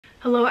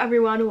Hello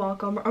everyone,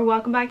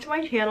 welcome back to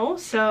my channel.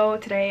 So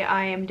today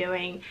I am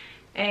doing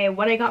a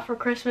what I got for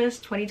Christmas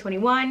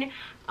 2021.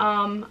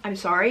 I'm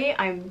sorry,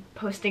 I'm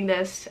posting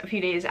this a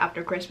few days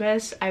after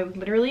Christmas. I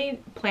literally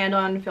planned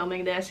on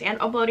filming this and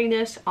uploading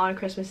this on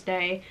Christmas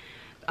Day,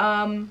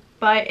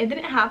 but it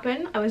didn't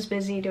happen. I was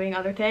busy doing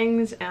other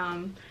things,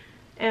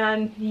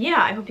 and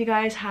yeah, I hope you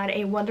guys had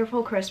a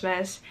wonderful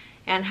Christmas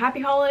and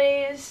happy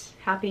holidays,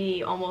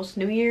 happy almost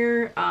New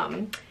Year.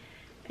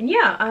 And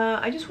yeah,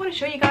 I just want to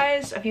show you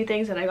guys a few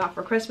things that I got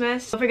for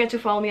Christmas. Don't forget to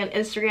follow me on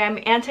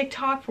Instagram and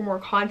TikTok for more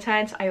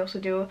content. I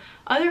also do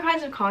other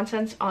kinds of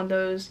content on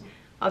those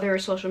other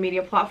social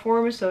media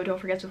platforms, so don't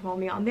forget to follow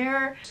me on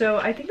there. So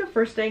I think the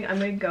first thing I'm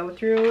going to go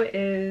through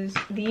is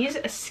these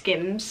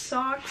Skims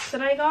socks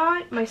that I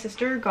got. My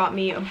sister got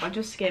me a bunch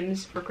of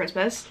Skims for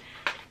Christmas.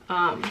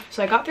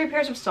 So I got 3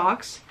 pairs of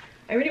socks.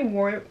 I already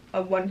wore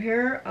one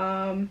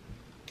pair.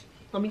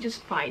 Let me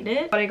just find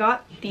it. But I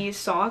got these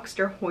socks.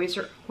 They're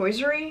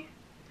hosiery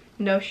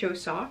no-show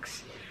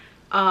socks.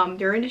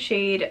 They're in the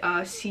shade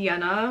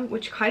Sienna,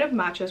 which kind of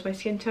matches my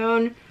skin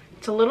tone.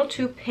 It's a little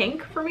too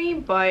pink for me,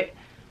 but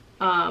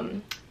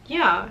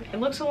yeah, it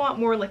looks a lot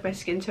more like my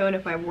skin tone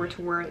if I were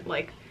to wear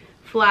like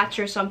flats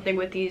or something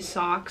with these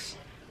socks.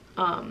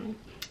 And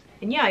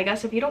yeah, I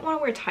guess if you don't want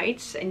to wear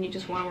tights and you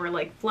just want to wear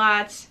like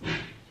flats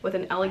with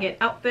an elegant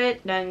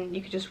outfit, then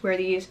you could just wear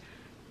these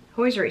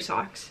hosiery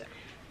socks.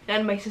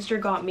 Then my sister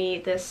got me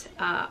this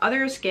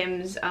other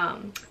Skims.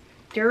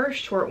 They're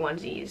short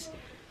onesies.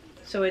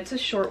 So it's a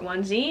short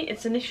onesie.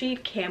 It's in the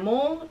shade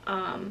Camel.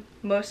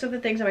 Most of the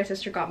things that my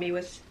sister got me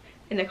was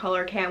in the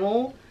color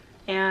Camel.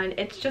 And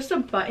it's just a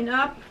button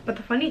up. But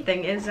the funny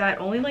thing is that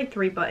only like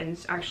 3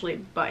 buttons actually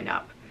button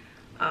up.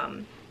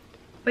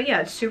 But yeah,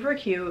 it's super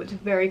cute. It's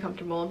very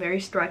comfortable, very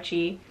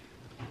stretchy.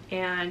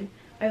 And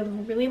I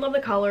really love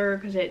the color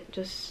because it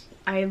just...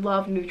 I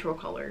love neutral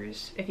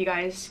colors. If you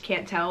guys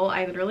can't tell,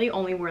 I literally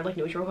only wear like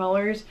neutral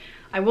colors.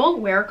 I will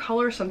wear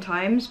color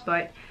sometimes,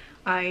 but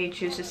I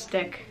choose to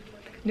stick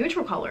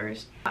neutral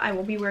colors. I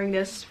will be wearing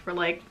this for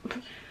like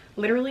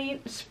literally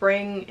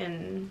spring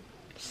and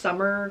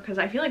summer because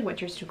I feel like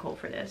winter's too cold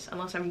for this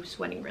unless I'm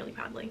sweating really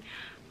badly.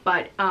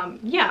 But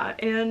yeah,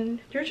 and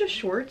they're just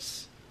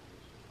shorts.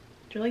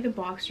 They're like the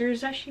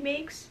boxers that she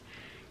makes.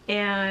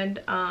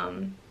 And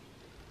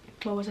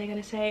what was I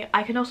gonna say?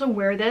 I can also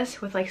wear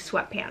this with like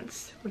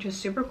sweatpants, which is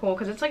super cool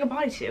because it's like a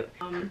bodysuit.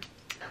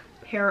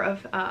 Pair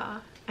of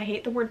I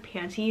hate the word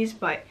panties,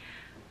 but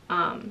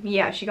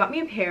yeah, she got me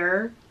a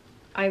pair.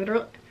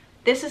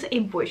 This is a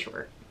boy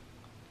short.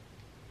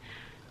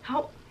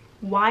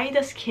 Why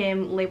does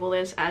Kim label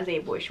this as a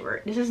boy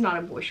short? This is not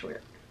a boy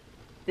short.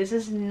 This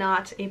is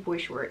not a boy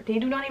short. They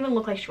do not even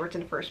look like shorts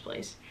in the first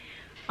place.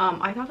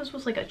 I thought this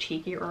was like a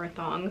cheeky or a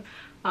thong,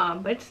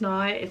 but it's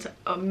not. It's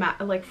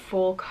a like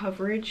full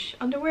coverage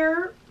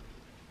underwear.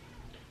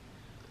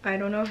 I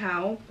don't know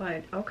how,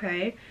 but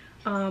okay.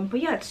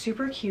 But yeah, it's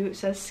super cute. It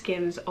says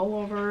Skims all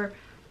over.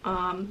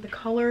 The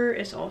color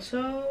is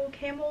also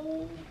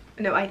camel.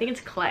 No, I think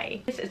it's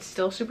clay. It's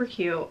still super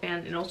cute,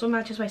 and it also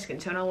matches my skin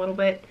tone a little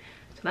bit.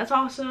 So that's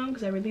awesome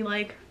because I really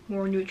like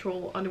more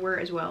neutral underwear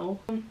as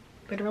well.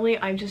 Literally,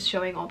 I'm just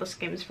showing all the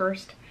Skims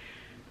first.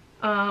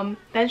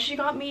 Then she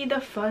got me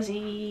the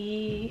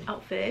fuzzy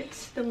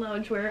outfit, the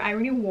loungewear. I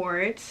already wore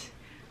it.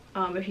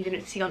 If you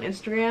didn't see on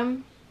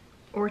Instagram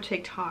or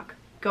TikTok,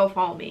 go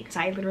follow me because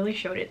I literally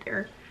showed it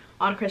there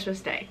on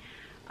Christmas Day.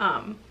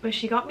 But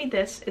she got me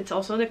this. It's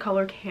also the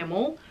color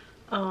Camel.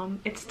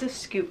 It's the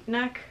scoop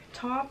neck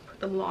top,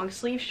 the long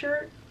sleeve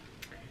shirt.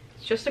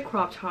 It's just a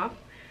crop top.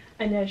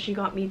 And then she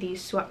got me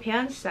these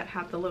sweatpants that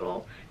have the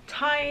little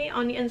tie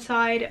on the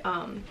inside,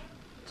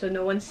 so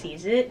no one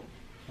sees it.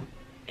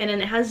 And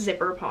then it has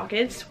zipper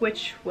pockets,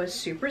 which was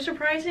super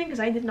surprising because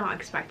I did not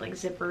expect like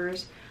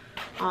zippers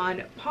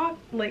on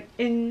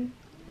in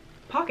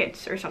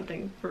pockets or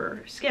something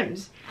for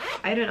Skims.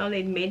 I didn't know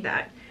they'd made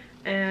that.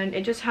 And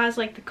it just has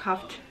like the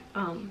cuffed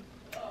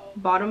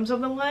bottoms of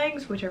the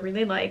legs, which I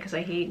really like because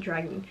I hate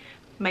dragging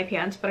my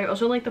pants, but I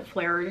also like the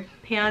flared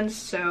pants.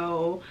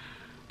 So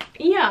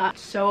yeah,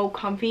 so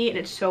comfy and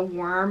it's so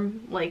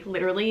warm. Like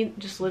literally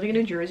just living in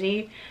New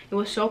Jersey, it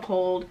was so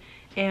cold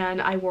and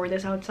I wore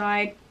this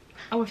outside.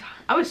 I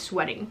was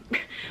sweating.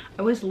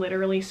 I was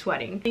literally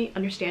sweating. I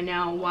understand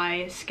now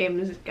why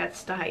Skims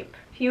gets the hype.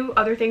 A few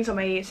other things that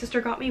my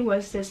sister got me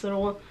was this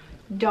little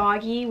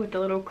doggy with the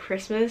little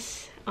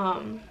Christmas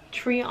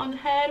tree on the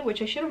head,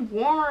 which I should have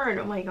worn.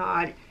 Oh my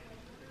god.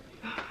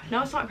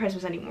 Now it's not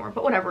Christmas anymore,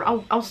 but whatever.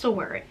 I'll still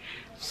wear it.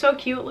 So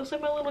cute. It looks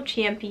like my little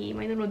Champy,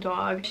 my little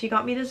dog. She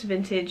got me this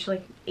vintage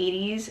like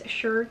 80s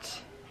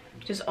shirt,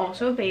 which is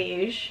also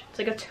beige. It's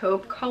like a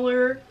taupe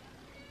color.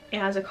 It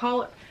has a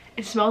collar.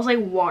 It smells like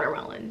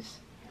watermelons.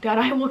 That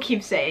I will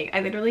keep saying.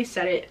 I literally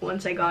said it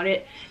once I got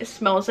it. It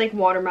smells like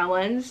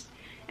watermelons.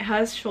 It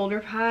has shoulder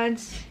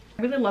pads.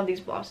 I really love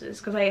these blouses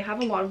because I have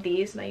a lot of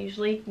these and I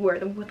usually wear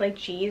them with like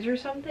jeans or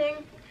something.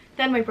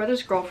 Then my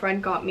brother's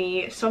girlfriend got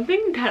me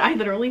something that I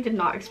literally did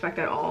not expect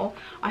at all.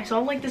 I saw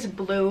like this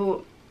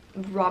blue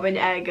robin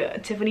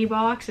egg Tiffany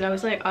box and I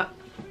was like,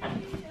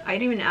 I I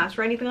didn't even ask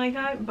for anything like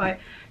that, but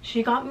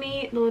she got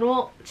me the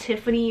little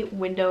Tiffany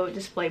window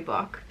display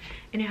book,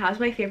 and it has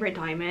my favorite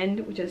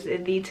diamond, which is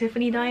the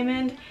Tiffany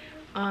diamond.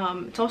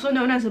 It's also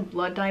known as a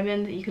blood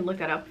diamond. You can look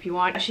that up if you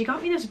want. She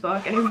got me this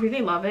book, and I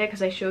really love it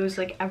because it shows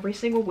like every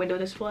single window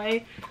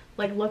display.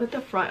 Like, look at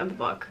the front of the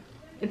book.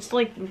 It's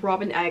like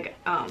robin egg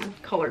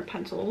colored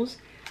pencils,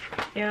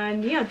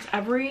 and yeah, it's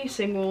every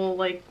single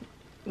like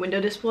window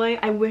display.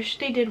 I wish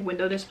they did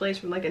window displays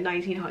from like the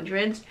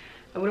 1900s.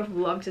 I would have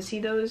loved to see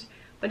those,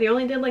 but they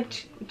only did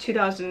like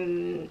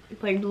 2000,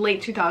 like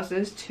late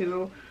 2000s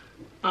to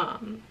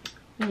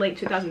late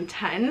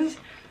 2010s,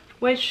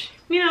 which,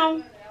 you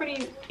know,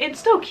 it's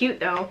still cute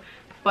though,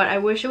 but I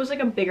wish it was like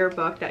a bigger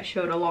book that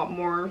showed a lot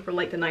more for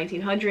like the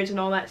 1900s and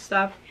all that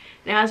stuff.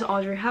 And it has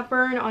Audrey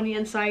Hepburn on the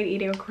inside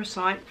eating a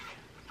croissant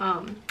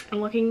and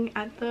looking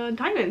at the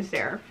diamonds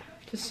there,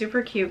 which is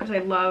super cute because I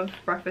love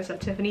Breakfast at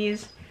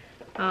Tiffany's.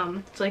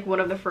 It's like one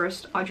of the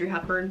first Audrey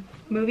Hepburn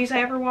movies I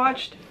ever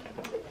watched.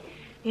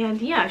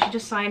 And yeah, she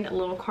just signed a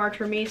little card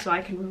for me so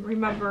I can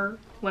remember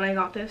when I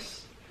got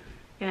this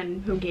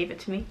and who gave it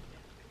to me.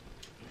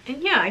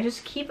 And yeah, I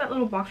just keep that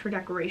little box for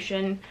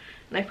decoration,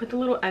 and I put the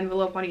little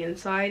envelope on the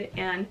inside,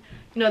 and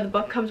you know, the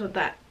book comes with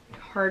that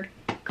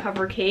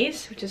hardcover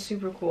case, which is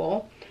super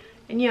cool.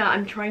 And yeah,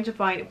 I'm trying to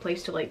find a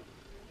place to like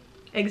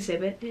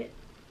exhibit it,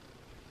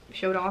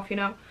 show it off, you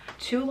know.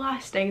 Two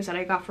last things that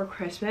I got for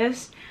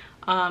Christmas.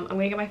 I'm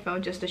gonna get my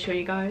phone just to show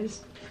you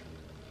guys,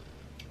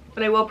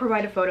 but I will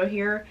provide a photo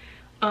here.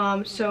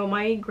 So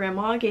my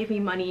grandma gave me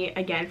money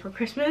again for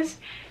Christmas,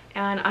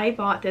 and I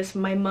bought this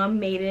My Mum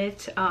Made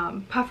It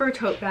puffer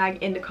tote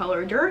bag in the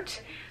color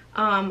dirt.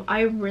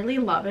 I really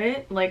love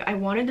it. Like, I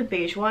wanted the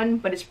beige one,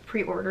 but it's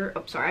pre-order.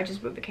 Oh, sorry, I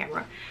just moved the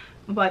camera.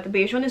 But the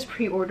beige one is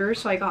pre-order,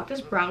 so I got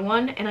this brown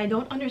one, and I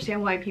don't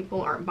understand why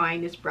people aren't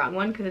buying this brown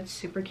one because it's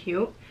super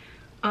cute.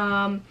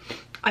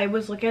 I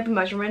was looking at the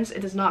measurements. It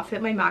does not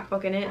fit my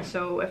MacBook in it,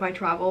 so if I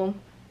travel,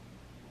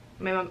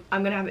 I'm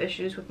gonna have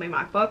issues with my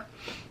MacBook.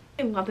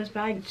 I love this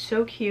bag. It's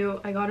so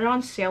cute. I got it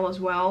on sale as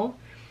well.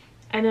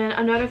 And then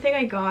another thing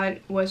I got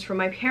was from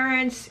my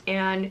parents,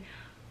 and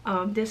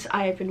this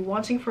I've been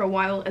wanting for a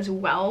while as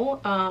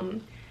well,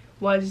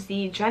 was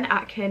the Jen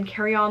Atkin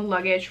carry-on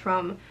luggage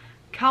from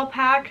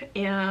Calpak,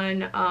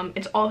 and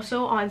it's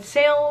also on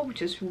sale,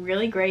 which is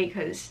really great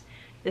because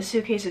this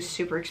suitcase is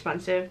super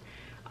expensive.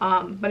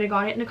 But I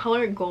got it in the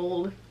color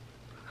gold.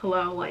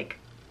 Hello, like,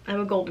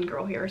 I'm a golden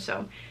girl here,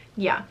 so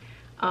yeah.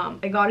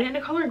 I got it in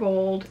the color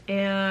gold,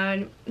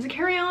 and it's a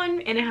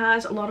carry-on, and it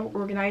has a lot of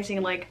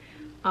organizing like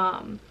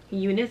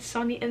units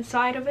on the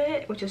inside of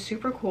it, which is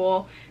super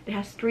cool. It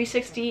has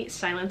 360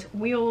 silent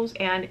wheels,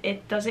 and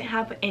it doesn't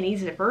have any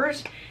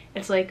zippers.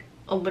 It's like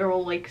a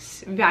literal like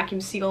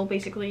vacuum seal,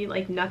 basically.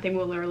 Like, nothing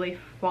will literally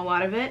fall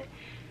out of it.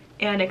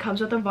 And it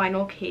comes with a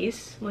vinyl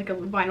case, like a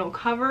vinyl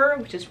cover,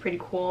 which is pretty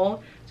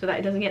cool, so that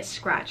it doesn't get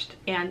scratched.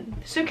 And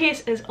the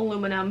suitcase is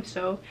aluminum,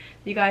 so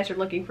if you guys are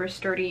looking for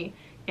sturdy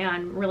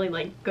and really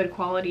like good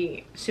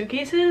quality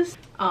suitcases,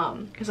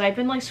 because I've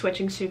been like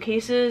switching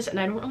suitcases, and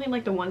I don't really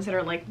like the ones that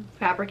are like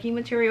fabric-y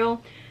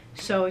material.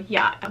 So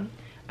yeah,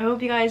 I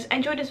hope you guys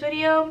enjoyed this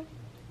video.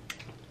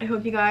 I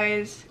hope you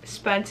guys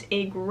spent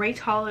a great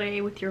holiday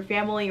with your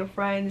family, your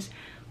friends,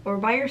 or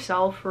by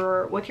yourself,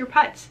 or with your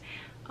pets.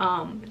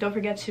 Don't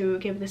forget to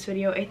give this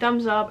video a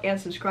thumbs up and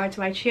subscribe to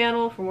my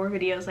channel for more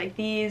videos like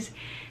these.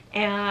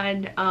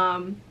 And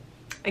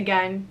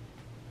again,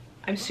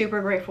 I'm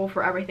super grateful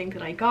for everything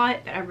that I got,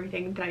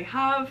 everything that I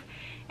have,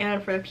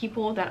 and for the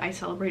people that I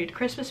celebrated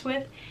Christmas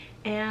with.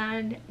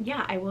 And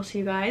yeah, I will see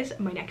you guys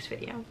in my next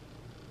video.